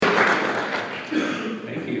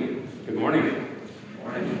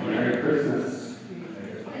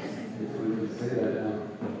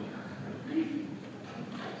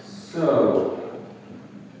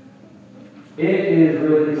It is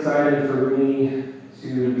really exciting for me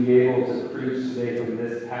to be able to preach today from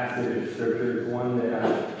this passage of Scripture. It's one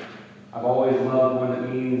that I've always loved, one that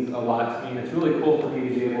means a lot to me. And it's really cool for me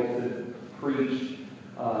to be able to preach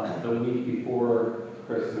the week before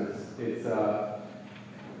Christmas. It's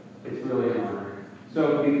really an honor.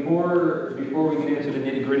 So before we get into the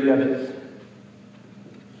nitty-gritty of it,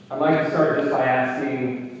 I'd like to start just by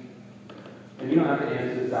asking, and you don't have to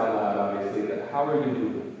answer this out loud, obviously, but how are you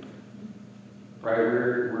doing? Right,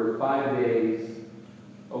 we're 5 days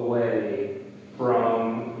away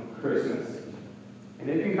from Christmas. And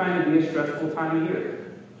it can kind of be a stressful time of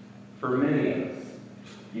year for many of us.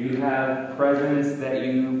 You have presents that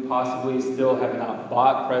you possibly still have not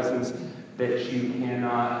bought, presents that you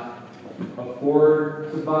cannot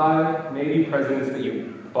afford to buy, maybe presents that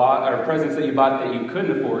you bought, or presents that you bought that you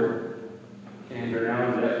couldn't afford, and are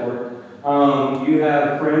now in debt for. You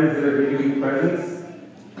have friends that are giving you presents,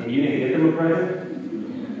 and you didn't get them a present,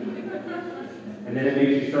 and then it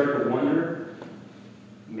makes you start to wonder,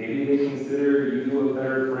 maybe they consider you a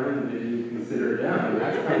better friend than you consider them, and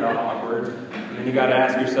that's kind of awkward. And then you got to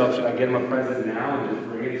ask yourself, should I get them a present now and just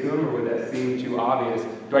bring it to them, or would that seem too obvious?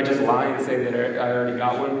 Do I just lie and say that I already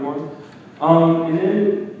got one for them?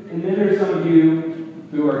 And then there's some of you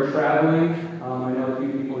who are traveling. I know a few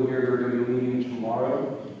people here who are going to be leaving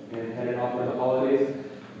tomorrow and heading off for the holidays.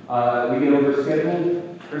 We get overscheduled.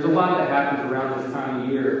 There's a lot that happens around this time of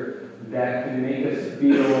year that can make us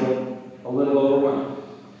feel a little overwhelmed.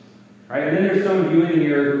 Right? And then there's some of you in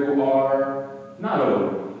here who are not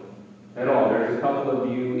overwhelmed at all. There's a couple of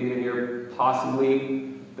you in here,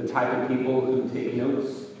 possibly the type of people who take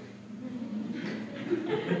notes.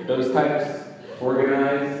 Those types,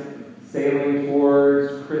 organized, sailing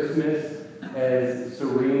towards Christmas as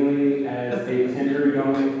serenely as a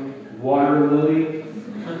tender-young water lily.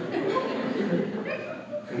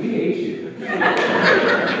 We hate you. We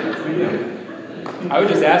do. I would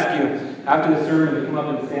just ask you, after the sermon, to come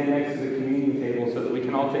up and stand next to the communion table so that we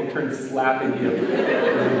can all take turns slapping you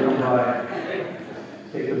as you come by.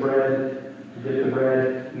 Take the bread, dip the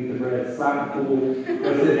bread, eat the bread, slap the fool,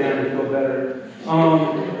 go sit down and feel better.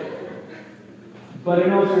 But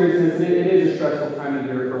in all seriousness, it is a stressful time of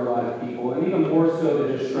year for a lot of people, and even more so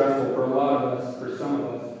than just stressful for a lot of us, for some of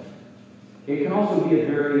us. It can also be a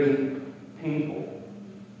very painful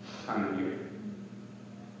time of year.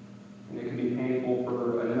 And it can be painful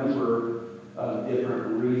for a number of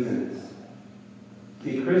different reasons.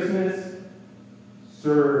 See, Christmas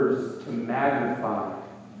serves to magnify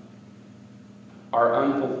our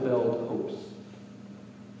unfulfilled hopes.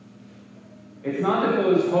 It's not that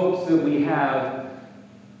those hopes that we have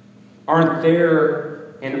aren't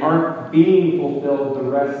there and aren't being fulfilled the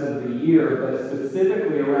rest of the year, but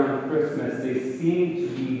specifically around Christmas, they seem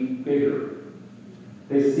to be bigger.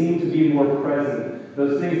 They seem to be more present.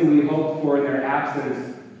 Those things that we hoped for in their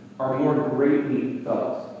absence are more greatly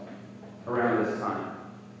felt around this time.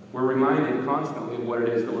 We're reminded constantly of what it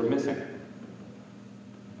is that we're missing.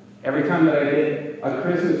 Every time that I get a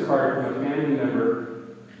Christmas card from a family member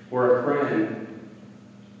or a friend,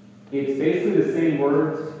 it's basically the same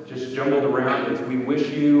words, just jumbled around. It's, we wish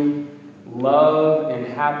you love and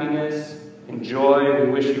happiness and joy.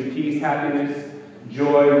 We wish you peace, happiness,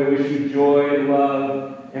 joy. We wish you joy and love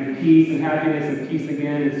and peace and happiness and peace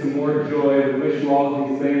again and some more joy. We wish you all of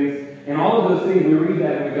these things. And all of those things, we read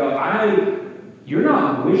that and we go, you're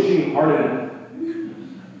not wishing hard enough.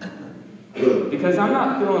 Because I'm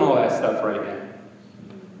not feeling all that stuff right now.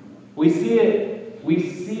 We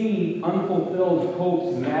see unfulfilled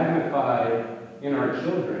hopes magnified in our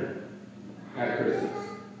children at Christmas.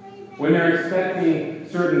 When they're expecting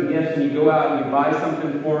certain gifts and you go out and you buy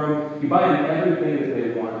something for them, you buy them everything that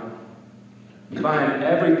they want. You buy them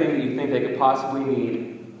everything that you think they could possibly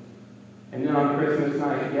need. And then on Christmas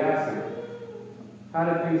night, you ask them, how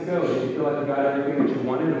did things go? Did you feel like you got everything that you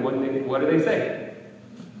wanted? And what do they say?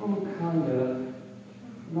 Oh, kind of.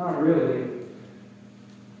 Not really.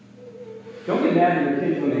 Don't get mad at your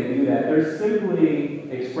kids when they do that. They're simply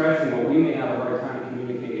expressing what we may have a hard time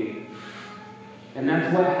communicating. And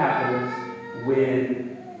that's what happens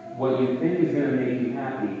when what you think is going to make you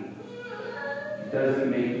happy doesn't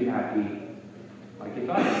make you happy like you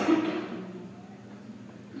thought.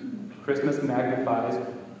 Christmas magnifies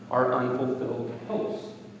our unfulfilled hopes.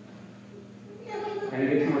 And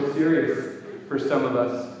it gets more serious for some of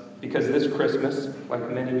us because this Christmas, like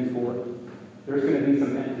many before, there's going to be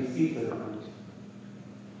some empty seats at home.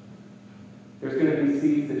 There's going to be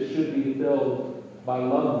seats that should be filled by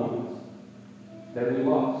loved ones that we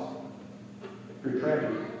lost through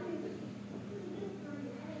tragedy.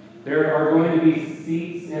 There are going to be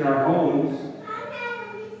seats in our homes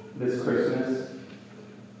this Christmas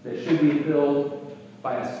that should be filled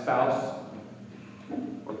by a spouse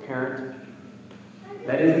or parent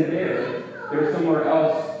that isn't there. They're somewhere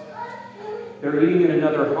else. They're eating in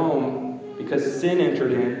another home because sin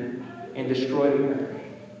entered in and destroyed a marriage.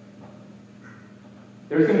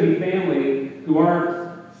 There's going to be family who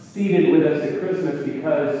aren't seated with us at Christmas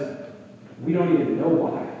because we don't even know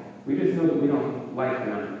why. We just know that we don't like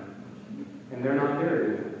them. And they're not there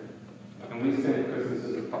anymore. And we spend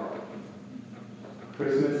Christmases apart.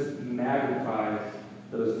 Christmas magnifies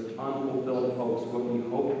those unfulfilled hopes, what we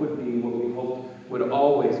hoped would be, what we hoped would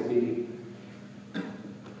always be.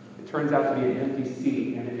 It turns out to be an empty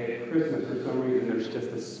seat, and at Christmas, for some reason, there's just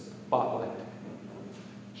a spotlight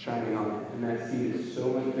shining on it. And that seat is so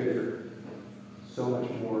much bigger, so much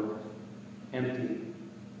more empty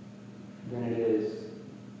than it is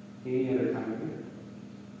any other time of year.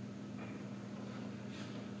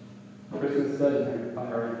 Christmas does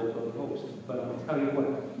magnify our unfulfilled hopes, but I'll tell you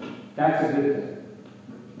what, that's a good thing.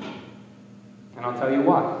 And I'll tell you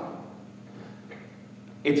why.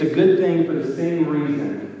 It's a good thing for the same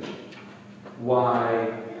reason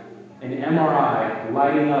why an MRI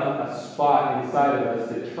lighting up a spot inside of us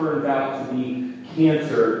that turns out to be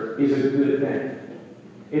cancer is a good thing.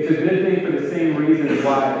 It's a good thing for the same reason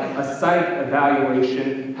why a psych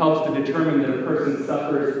evaluation helps to determine that a person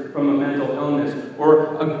suffers from a mental illness.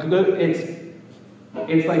 Or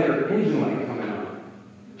it's like your engine light coming on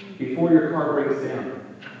before your car breaks down.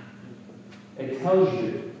 It tells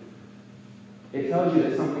you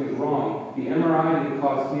that something is wrong. The MRI didn't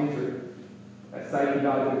cause cancer. That psych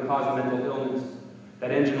eval didn't cause mental illness.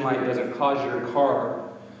 That engine light doesn't cause your car.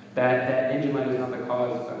 That engine light is not the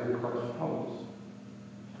cause of your car's problems.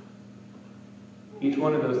 Each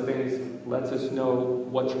one of those things lets us know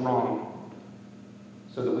what's wrong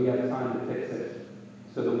so that we have time to fix it,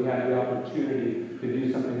 so that we have the opportunity to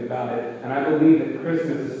do something about it. And I believe that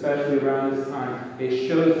Christmas, especially around this time, it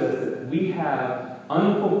shows us that we have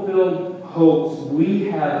unfulfilled hopes, we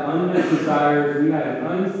have unmet desires, we have an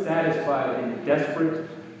unsatisfied and desperate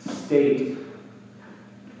state.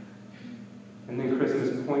 And then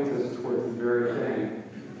Christmas points us towards the very thing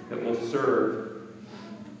that will serve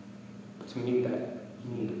to meet that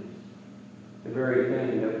need. The very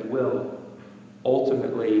thing that will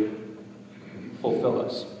ultimately fulfill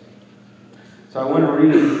us. So I want to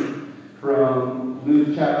read from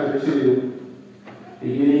Luke chapter 2,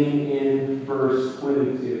 beginning in verse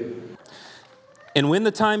 22. And when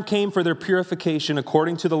the time came for their purification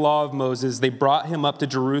according to the law of Moses, they brought him up to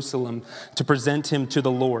Jerusalem to present him to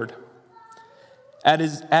the Lord.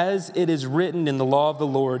 As it is written in the law of the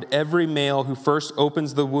Lord, every male who first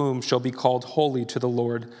opens the womb shall be called holy to the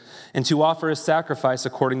Lord, and to offer a sacrifice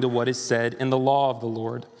according to what is said in the law of the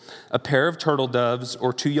Lord, a pair of turtle doves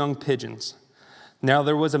or 2 young pigeons. Now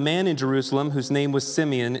there was a man in Jerusalem whose name was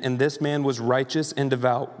Simeon, and this man was righteous and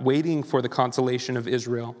devout, waiting for the consolation of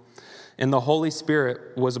Israel. And the Holy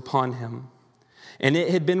Spirit was upon him. And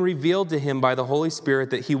it had been revealed to him by the Holy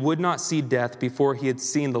Spirit that he would not see death before he had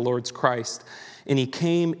seen the Lord's Christ. And he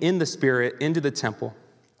came in the Spirit into the temple.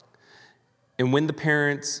 And when the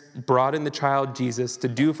parents brought in the child Jesus to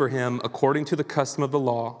do for him according to the custom of the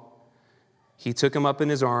law, he took him up in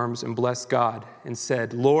his arms and blessed God and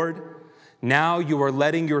said, Lord, now you are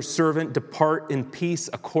letting your servant depart in peace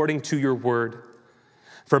according to your word.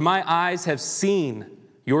 For my eyes have seen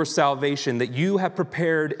your salvation that you have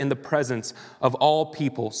prepared in the presence of all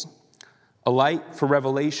peoples, a light for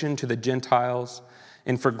revelation to the Gentiles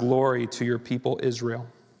and for glory to your people Israel.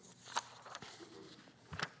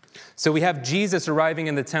 So we have Jesus arriving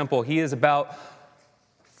in the temple. He is about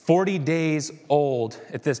 40 days old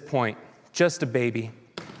at this point, just a baby.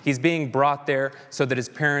 He's being brought there so that his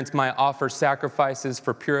parents might offer sacrifices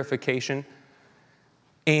for purification.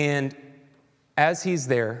 And as he's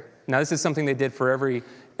there, now this is something they did for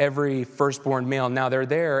every firstborn male. Now they're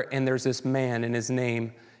there, and there's this man, and his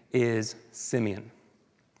name is Simeon.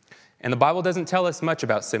 And the Bible doesn't tell us much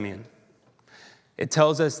about Simeon. It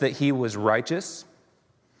tells us that he was righteous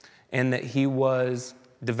and that he was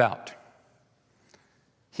devout.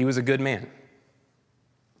 He was a good man.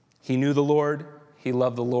 He knew the Lord. He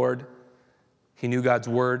loved the Lord. He knew God's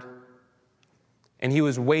word. And he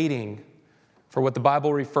was waiting for what the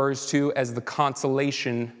Bible refers to as the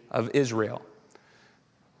consolation of Israel.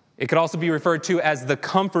 It could also be referred to as the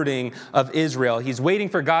comforting of Israel. He's waiting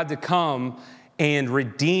for God to come and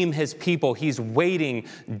redeem his people. He's waiting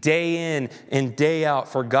day in and day out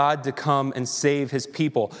for God to come and save his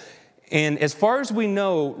people. And as far as we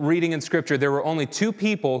know, reading in Scripture, there were only 2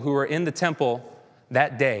 people who were in the temple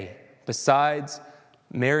that day, besides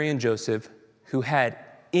Mary and Joseph, who had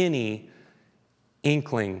any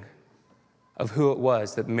inkling of who it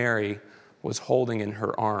was that Mary was holding in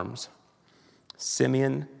her arms.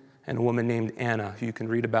 Simeon and a woman named Anna, who you can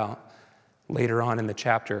read about later on in the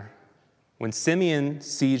chapter. When Simeon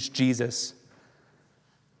sees Jesus,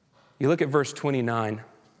 you look at verse 29,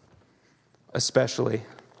 especially.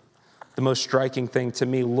 The most striking thing to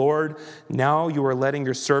me, Lord, now you are letting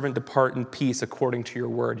your servant depart in peace according to your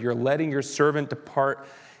word. You're letting your servant depart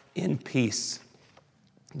in peace.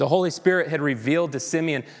 The Holy Spirit had revealed to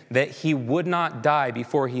Simeon that he would not die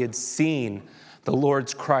before he had seen the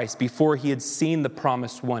Lord's Christ, before he had seen the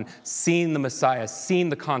promised one, seen the Messiah, seen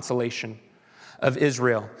the consolation of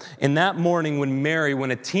Israel. And that morning when Mary,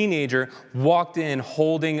 when a teenager, walked in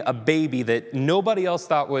holding a baby that nobody else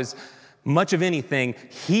thought was much of anything,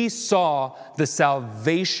 he saw the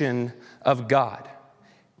salvation of God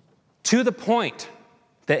to the point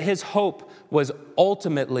that his hope was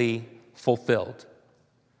ultimately fulfilled.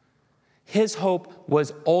 His hope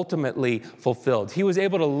was ultimately fulfilled. He was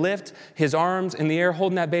able to lift his arms in the air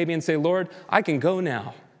holding that baby and say, Lord, I can go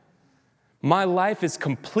now. My life is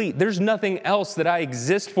complete. There's nothing else that I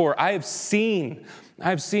exist for. I have seen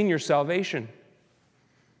your salvation.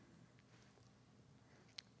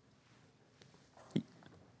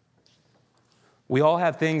 We all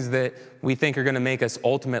have things that we think are going to make us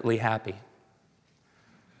ultimately happy.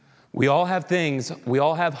 We all have things, we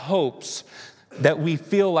all have hopes that we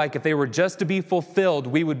feel like if they were just to be fulfilled,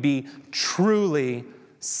 we would be truly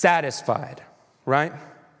satisfied, right?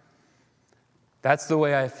 That's the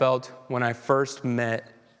way I felt when I first met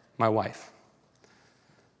my wife.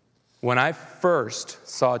 When I first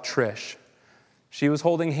saw Trish, she was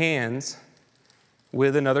holding hands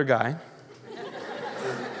with another guy.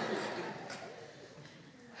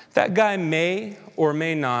 That guy may or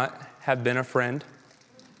may not have been a friend.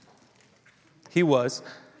 He was.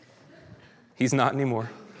 He's not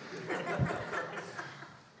anymore.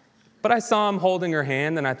 But I saw him holding her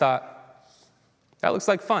hand, and I thought, that looks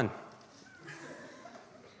like fun.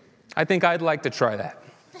 I think I'd like to try that.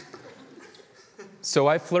 So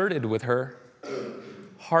I flirted with her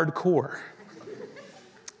hardcore.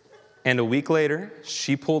 And a week later,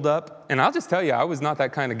 she pulled up, and I'll just tell you, I was not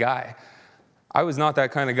that kind of guy. I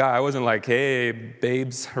wasn't like, hey,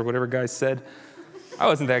 babes, or whatever guys said. I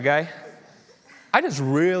wasn't that guy. I just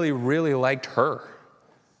really, really liked her.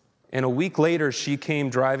 And a week later, she came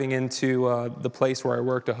driving into the place where I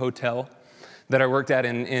worked, a hotel that I worked at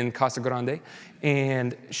in Casa Grande.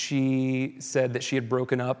 And she said that she had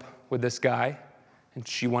broken up with this guy, and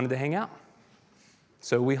she wanted to hang out.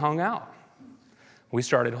 So we hung out. We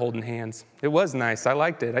started holding hands. It was nice. I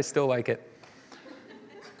liked it. I still like it.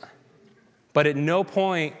 But at no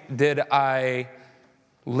point did I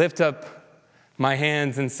lift up my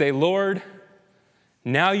hands and say, Lord,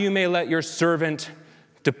 now you may let your servant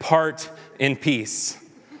depart in peace.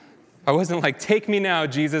 I wasn't like, take me now,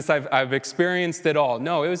 Jesus, I've experienced it all.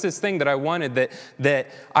 No, it was this thing that I wanted that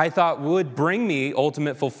I thought would bring me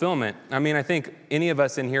ultimate fulfillment. I mean, I think any of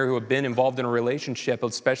us in here who have been involved in a relationship,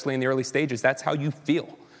 especially in the early stages, that's how you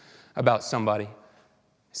feel about somebody.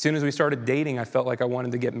 As soon as we started dating, I felt like I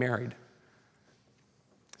wanted to get married.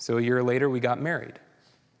 So a year later, we got married.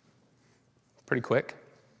 Pretty quick.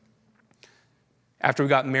 After we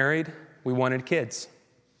got married, we wanted kids.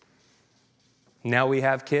 Now we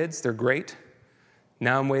have kids. They're great.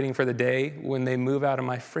 Now I'm waiting for the day when they move out of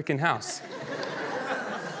my freaking house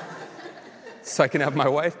so I can have my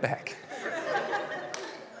wife back.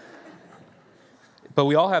 But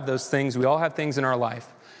we all have those things. We all have things in our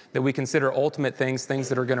life that we consider ultimate things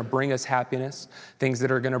that are going to bring us happiness, things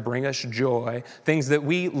that are going to bring us joy, things that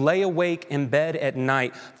we lay awake in bed at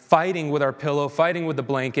night, fighting with our pillow, fighting with the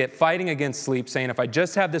blanket, fighting against sleep, saying, if I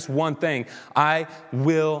just have this one thing, I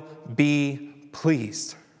will be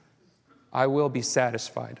pleased. I will be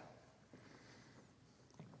satisfied.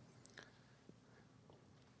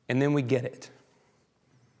 And then we get it.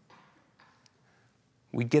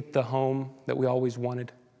 We get the home that we always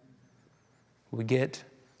wanted. We get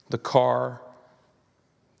the car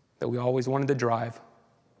that we always wanted to drive.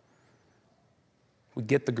 We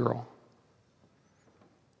get the girl.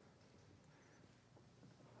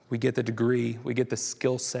 We get the degree. We get the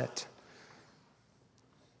skill set.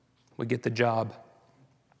 We get the job.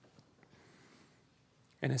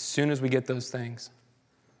 And as soon as we get those things,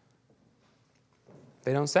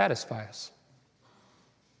 they don't satisfy us.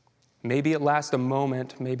 Maybe it lasts a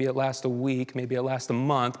moment, maybe it lasts a week, maybe it lasts a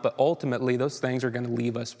month, but ultimately those things are going to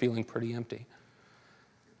leave us feeling pretty empty.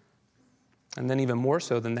 And then even more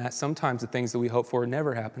so than that, sometimes the things that we hope for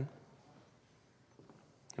never happen.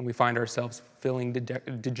 And we find ourselves feeling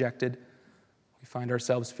dejected. We find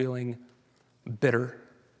ourselves feeling bitter.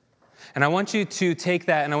 And I want you to take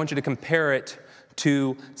that and I want you to compare it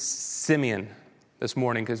to Simeon this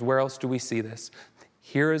morning, because where else do we see this?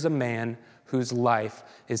 Here is a man whose life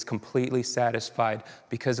is completely satisfied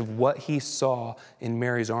because of what he saw in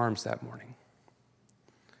Mary's arms that morning.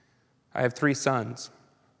 I have 3 sons.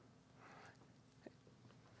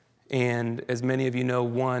 And as many of you know,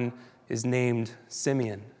 one is named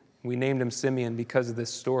Simeon. We named him Simeon because of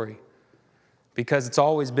this story. Because it's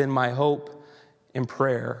always been my hope and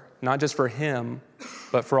prayer, not just for him,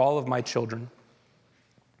 but for all of my children,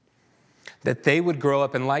 that they would grow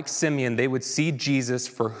up and like Simeon, they would see Jesus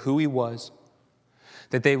for who he was,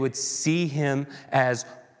 that they would see him as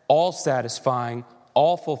all satisfying,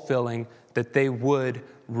 all fulfilling, that they would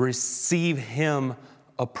receive him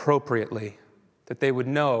appropriately, that they would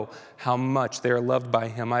know how much they are loved by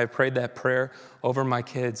him. I have prayed that prayer over my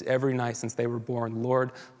kids every night since they were born.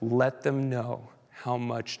 Lord, let them know how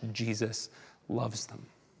much Jesus loves them.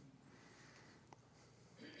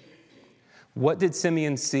 What did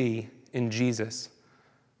Simeon see in Jesus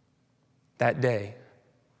that day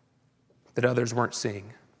that others weren't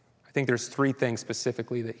seeing? I think there's 3 things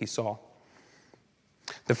specifically that he saw.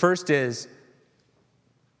 The first is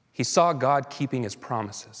he saw God keeping his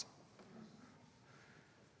promises.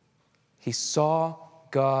 He saw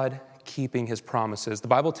God keeping his promises. The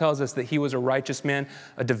Bible tells us that he was a righteous man,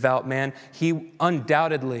 a devout man. He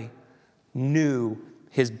undoubtedly knew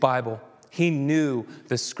his Bible. He knew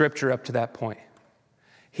the scripture up to that point.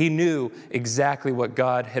 He knew exactly what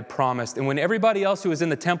God had promised. And when everybody else who was in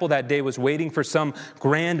the temple that day was waiting for some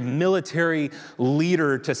grand military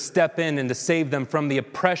leader to step in and to save them from the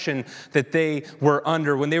oppression that they were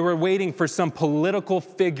under, when they were waiting for some political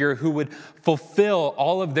figure who would fulfill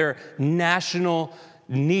all of their national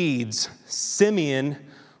needs, Simeon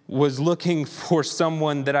was looking for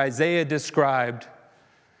someone that Isaiah described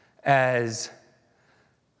as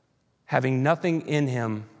having nothing in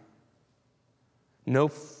him, no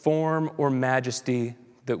form or majesty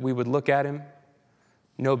that we would look at him,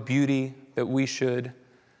 no beauty that we should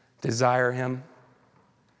desire him.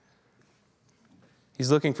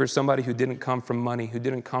 He's looking for somebody who didn't come from money, who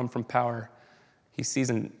didn't come from power. He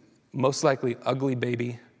sees a most likely ugly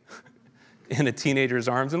baby in a teenager's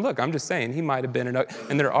arms. And look, I'm just saying, he might have been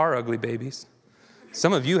and there are ugly babies.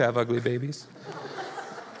 Some of you have ugly babies.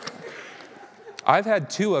 I've had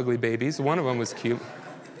 2 ugly babies. One of them was cute.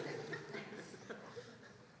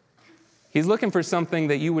 He's looking for something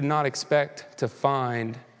that you would not expect to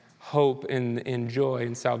find hope and joy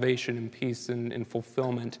and salvation and peace and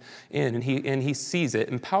fulfillment in. And he sees it,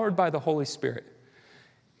 empowered by the Holy Spirit.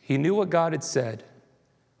 He knew what God had said.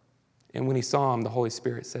 And when he saw him, the Holy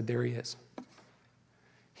Spirit said, there he is.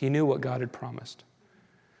 He knew what God had promised.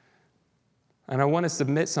 And I want to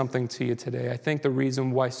submit something to you today. I think the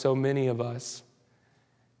reason why so many of us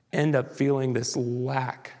end up feeling this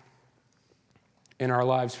lack in our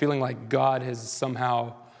lives, feeling like God has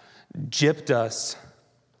somehow gypped us,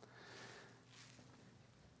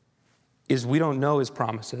 is we don't know his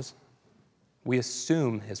promises. We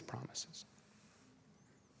assume his promises.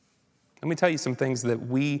 Let me tell you some things that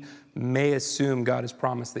we may assume God has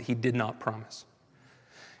promised that he did not promise.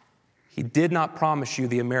 He did not promise you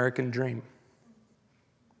the American dream.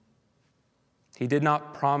 He did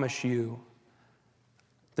not promise you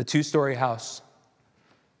the 2-story house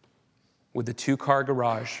with the 2-car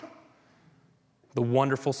garage, the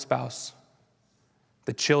wonderful spouse,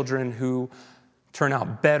 the children who turn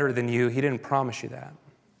out better than you. He didn't promise you that.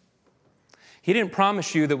 He didn't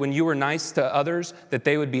promise you that when you were nice to others, that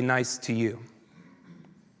they would be nice to you.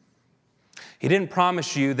 He didn't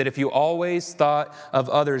promise you that if you always thought of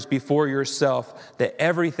others before yourself, that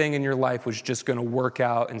everything in your life was just going to work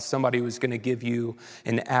out and somebody was going to give you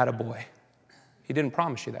an attaboy. He didn't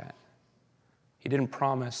promise you that. He didn't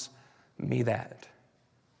promise me that.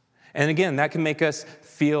 And again, that can make us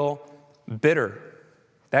feel bitter.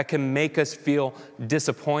 That can make us feel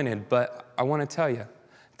disappointed. But I want to tell you,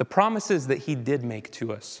 the promises that he did make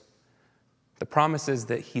to us, the promises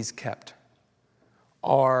that he's kept,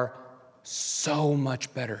 are so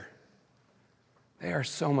much better. They are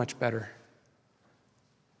so much better.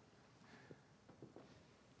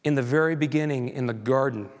 In the very beginning, in the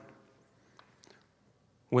garden,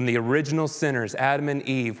 when the original sinners, Adam and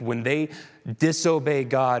Eve, when they disobey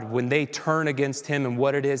God, when they turn against him and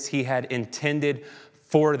what it is he had intended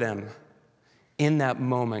for them, in that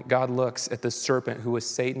moment, God looks at the serpent who was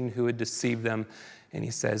Satan, who had deceived them, and he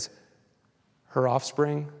says, her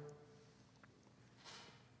offspring,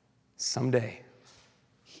 someday,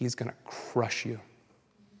 he's going to crush you.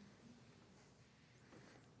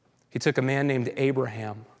 He took a man named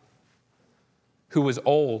Abraham, who was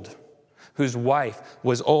old, whose wife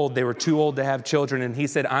was old. They were too old to have children. And he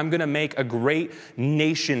said, I'm going to make a great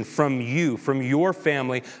nation from you, from your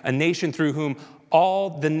family, a nation through whom all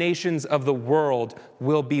the nations of the world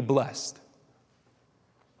will be blessed.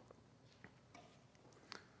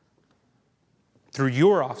 Through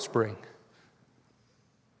your offspring,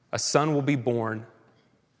 a son will be born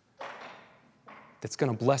that's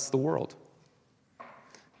going to bless the world.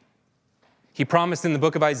 He promised in the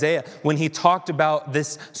book of Isaiah, when he talked about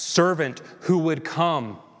this servant who would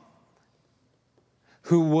come,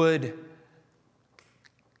 who would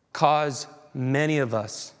cause many of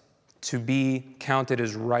us to be counted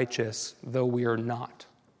as righteous, though we are not.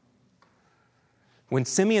 When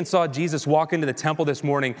Simeon saw Jesus walk into the temple this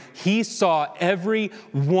morning, he saw every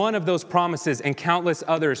one of those promises and countless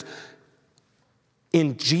others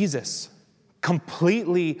in Jesus,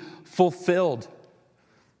 completely fulfilled.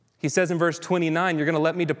 He says in verse 29, you're going to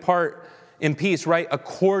let me depart in peace, right?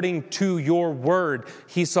 According to your word.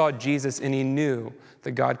 He saw Jesus and he knew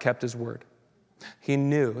that God kept his word. He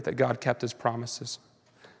knew that God kept his promises.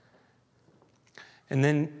 And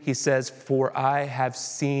then he says, for I have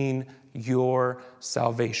seen your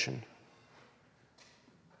salvation.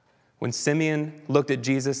 When Simeon looked at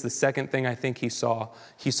Jesus, the second thing I think he saw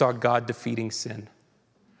God defeating sin.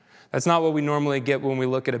 That's not what we normally get when we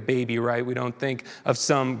look at a baby, right? We don't think of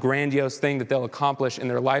some grandiose thing that they'll accomplish in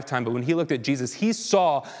their lifetime. But when he looked at Jesus, he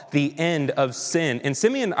saw the end of sin. And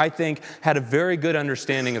Simeon, I think, had a very good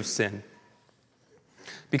understanding of sin.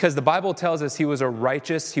 Because the Bible tells us he was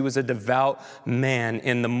a devout man.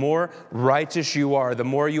 And the more righteous you are, the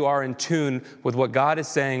more you are in tune with what God is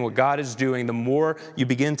saying, what God is doing, the more you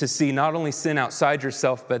begin to see not only sin outside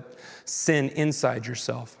yourself, but sin inside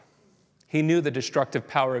yourself. He knew the destructive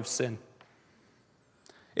power of sin.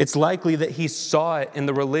 It's likely that he saw it in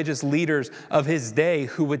the religious leaders of his day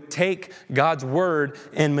who would take God's word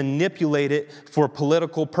and manipulate it for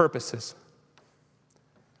political purposes.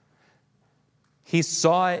 He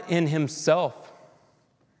saw it in himself.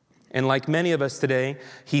 And like many of us today,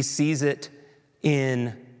 he sees it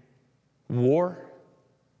in war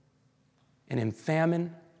and in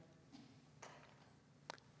famine,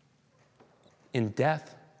 in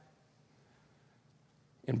death,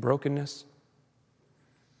 in brokenness.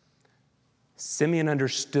 Simeon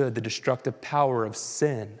understood the destructive power of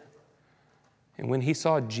sin. And when he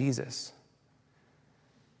saw Jesus,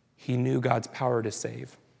 he knew God's power to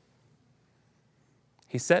save.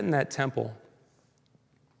 He sat in that temple,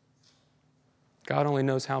 God only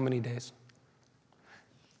knows how many days.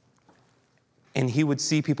 And he would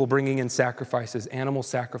see people bringing in sacrifices, animal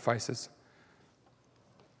sacrifices,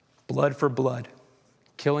 blood for blood,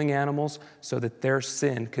 killing animals so that their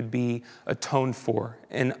sin could be atoned for.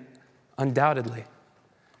 And undoubtedly,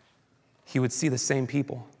 he would see the same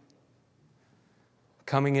people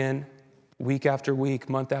coming in week after week,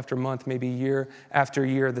 month after month, maybe year after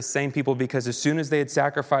year, the same people, because as soon as they had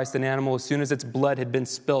sacrificed an animal, as soon as its blood had been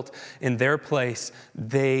spilt in their place,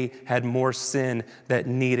 they had more sin that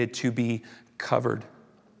needed to be covered.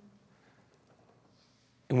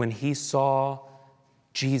 And when he saw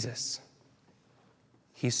Jesus,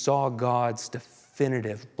 he saw God's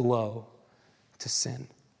definitive blow to sin.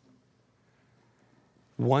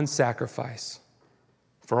 One sacrifice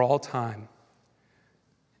for all time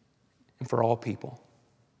and for all people.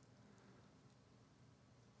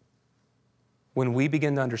 When we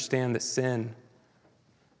begin to understand that sin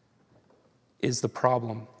is the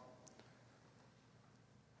problem,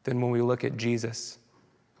 then when we look at Jesus,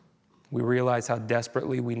 we realize how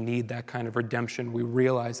desperately we need that kind of redemption. We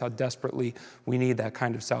realize how desperately we need that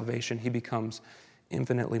kind of salvation. He becomes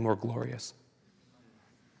infinitely more glorious.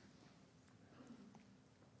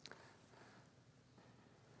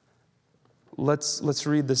 Let's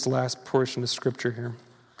read this last portion of Scripture here.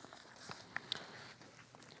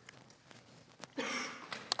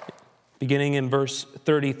 Beginning in verse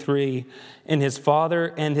 33, and his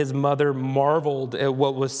father and his mother marveled at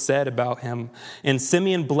what was said about him. And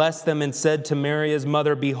Simeon blessed them and said to Mary, his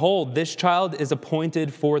mother, behold, this child is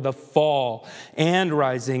appointed for the fall and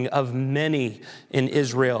rising of many in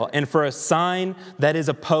Israel, and for a sign that is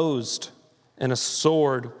opposed, and a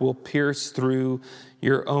sword will pierce through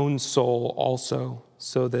your own soul also,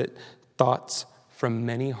 so that thoughts from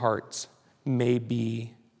many hearts may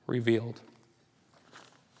be revealed.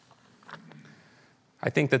 I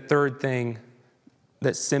think the third thing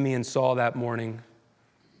that Simeon saw that morning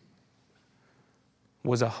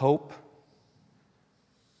was a hope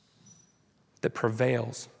that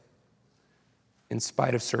prevails in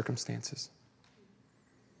spite of circumstances.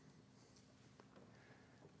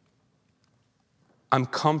 I'm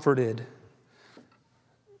comforted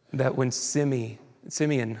that when Simeon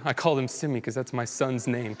Simeon. I called him Simi because that's my son's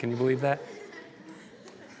name. Can you believe that?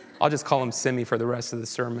 I'll just call him Simi for the rest of the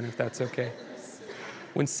sermon if that's okay.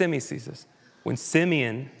 When Simeon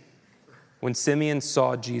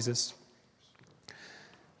saw Jesus,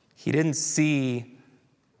 he didn't see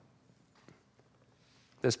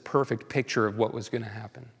this perfect picture of what was going to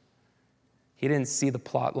happen. He didn't see the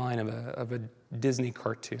plot line of a Disney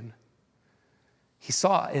cartoon. He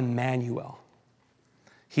saw Emmanuel.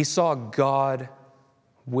 He saw God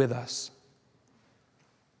with us.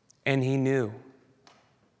 And he knew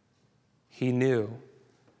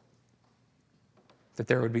that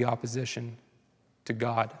there would be opposition to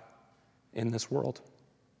God in this world.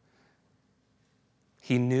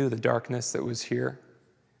 He knew the darkness that was here.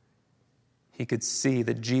 He could see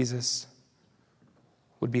that Jesus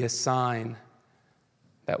would be a sign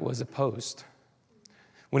that was opposed.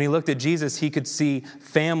 When he looked at Jesus, he could see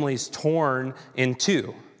families torn in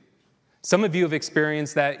two. Some of you have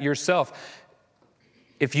experienced that yourself.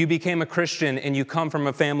 If you became a Christian and you come from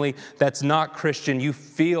a family that's not Christian, you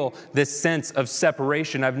feel this sense of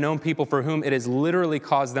separation. I've known people for whom it has literally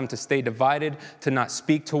caused them to stay divided, to not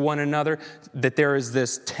speak to one another, that there is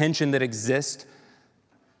this tension that exists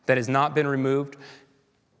that has not been removed.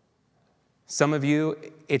 Some of you,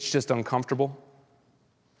 it's just uncomfortable.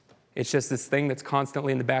 It's just this thing that's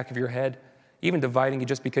constantly in the back of your head, even dividing you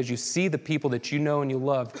just because you see the people that you know and you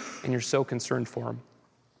love and you're so concerned for them.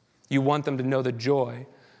 You want them to know the joy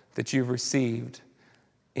that you've received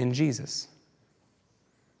in Jesus.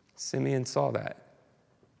 Simeon saw that.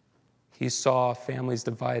 He saw families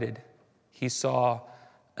divided. He saw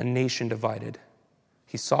a nation divided.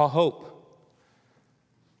 He saw hope.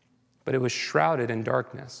 But it was shrouded in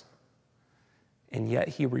darkness. And yet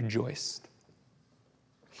he rejoiced.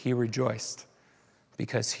 He rejoiced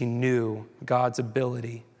because he knew God's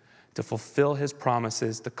ability to fulfill his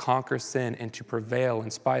promises, to conquer sin, and to prevail in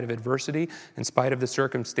spite of adversity, in spite of the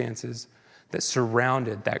circumstances that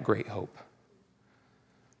surrounded that great hope.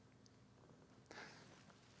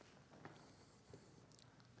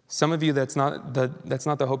 Some of you, that's not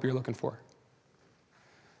the hope you're looking for.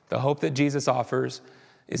 The hope that Jesus offers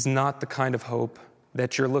is not the kind of hope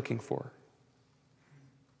that you're looking for,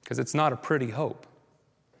 because it's not a pretty hope.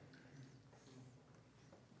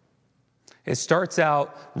 It starts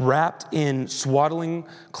out wrapped in swaddling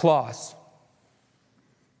cloths.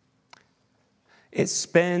 It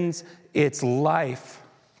spends its life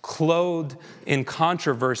clothed in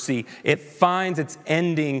controversy. It finds its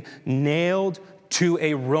ending nailed to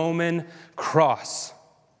a Roman cross.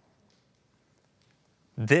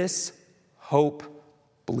 This hope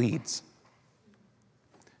bleeds.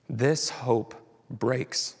 This hope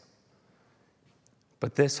breaks.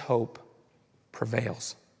 But this hope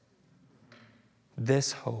prevails.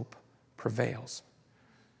 This hope prevails.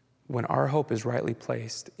 When our hope is rightly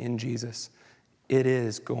placed in Jesus, it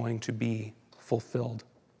is going to be fulfilled.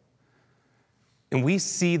 And we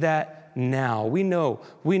see that now. We know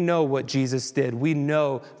what Jesus did. We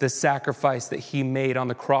know the sacrifice that he made on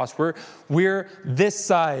the cross. We're this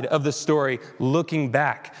side of the story looking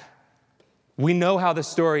back. We know how the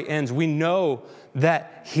story ends. We know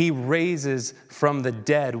that he raises from the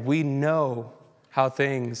dead. We know how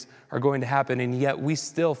things are going to happen, and yet we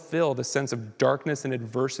still feel the sense of darkness and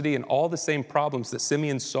adversity and all the same problems that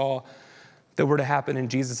Simeon saw that were to happen in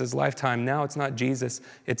Jesus' lifetime. Now it's not Jesus,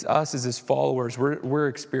 it's us as his followers. We're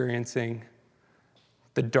experiencing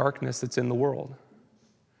the darkness that's in the world.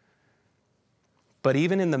 But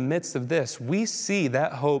even in the midst of this, we see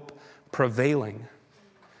that hope prevailing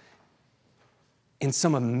in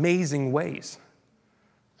some amazing ways.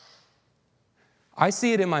 I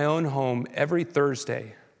see it in my own home every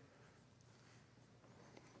Thursday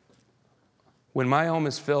when my home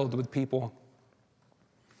is filled with people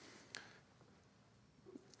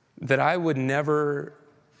that I would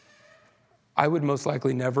most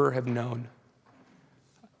likely never have known.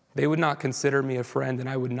 They would not consider me a friend, and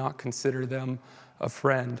I would not consider them a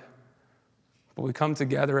friend. But we come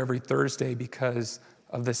together every Thursday because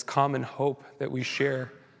of this common hope that we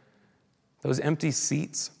share. Those empty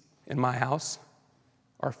seats in my house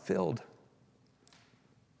are filled.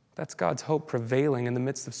 That's God's hope prevailing in the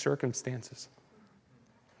midst of circumstances,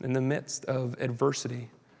 in the midst of adversity.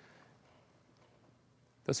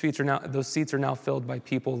 Those seats are now filled by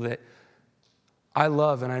people that I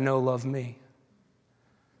love and I know love me.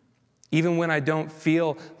 Even when I don't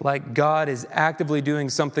feel like God is actively doing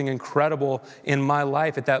something incredible in my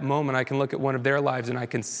life at that moment, I can look at one of their lives and I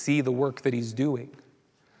can see the work that he's doing.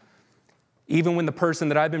 Even when the person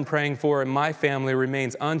that I've been praying for in my family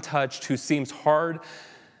remains untouched, who seems hard-hearted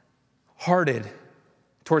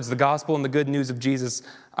towards the gospel and the good news of Jesus,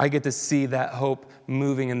 I get to see that hope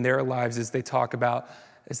moving in their lives as they talk about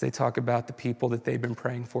the people that they've been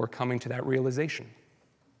praying for coming to that realization.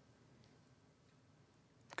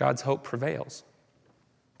 God's hope prevails.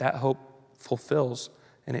 That hope fulfills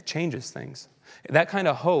and it changes things. That kind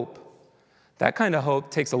of hope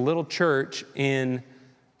takes a little church in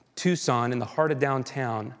Tucson in the heart of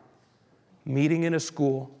downtown, meeting in a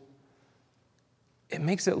school. It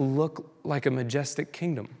makes it look like a majestic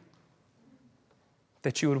kingdom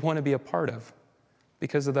that you would want to be a part of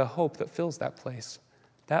because of the hope that fills that place.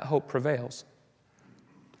 That hope prevails.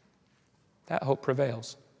 That hope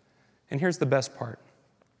prevails. And here's the best part.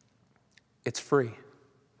 It's free.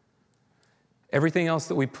 Everything else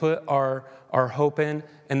that we put our hope in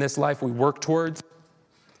this life, we work towards,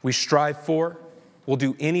 we strive for, we'll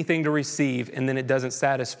do anything to receive, and then it doesn't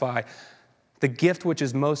satisfy. The gift which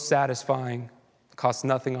is most satisfying costs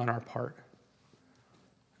nothing on our part.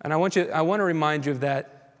 And I want to remind you of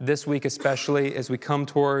that this week, especially as we come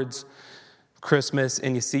towards Christmas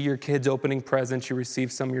and you see your kids opening presents, you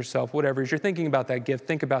receive some yourself, whatever. As you're thinking about that gift,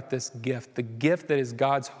 think about this gift, the gift that is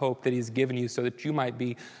God's hope that He's given you so that you might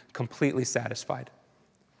be completely satisfied,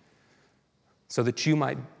 so that you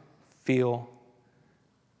might feel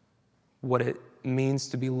what it means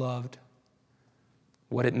to be loved,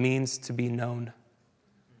 what it means to be known,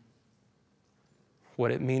 what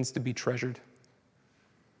it means to be treasured.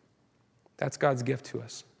 That's God's gift to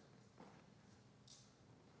us.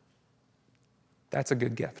 That's a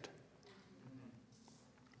good gift.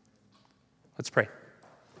 Let's pray.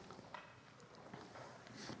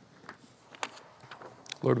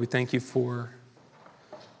 Lord, we thank you for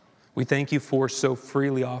so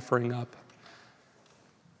freely offering up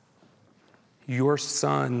your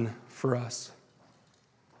Son for us.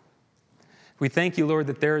 We thank you, Lord,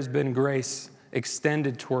 that there has been grace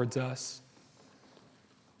extended towards us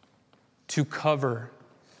to cover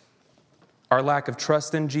our lack of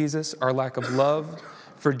trust in Jesus, our lack of love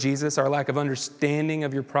for Jesus, our lack of understanding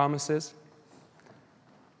of your promises.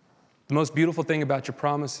 The most beautiful thing about your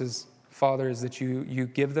promises, Father, is that you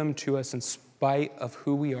give them to us in spite of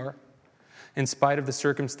who we are, in spite of the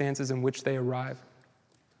circumstances in which they arrive.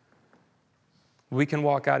 We can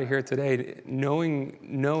walk out of here today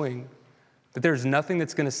knowing that there's nothing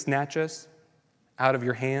that's going to snatch us out of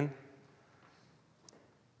your hand,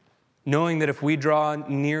 knowing that if we draw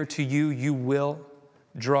near to you, you will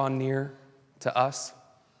draw near to us,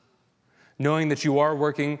 knowing that you are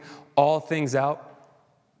working all things out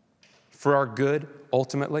for our good,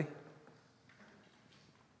 ultimately.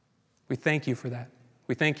 We thank you for that.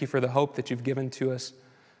 We thank you for the hope that you've given to us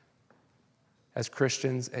as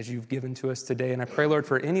Christians, as you've given to us today. And I pray, Lord,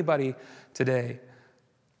 for anybody today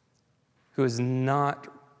who has not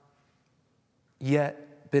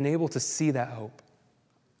yet been able to see that hope,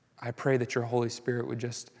 I pray that your Holy Spirit would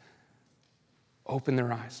just open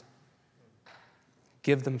their eyes,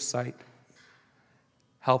 give them sight,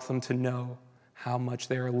 help them to know how much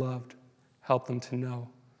they are loved, help them to know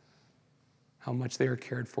how much they are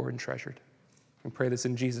cared for and treasured. We pray this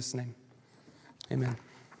in Jesus' name. Amen.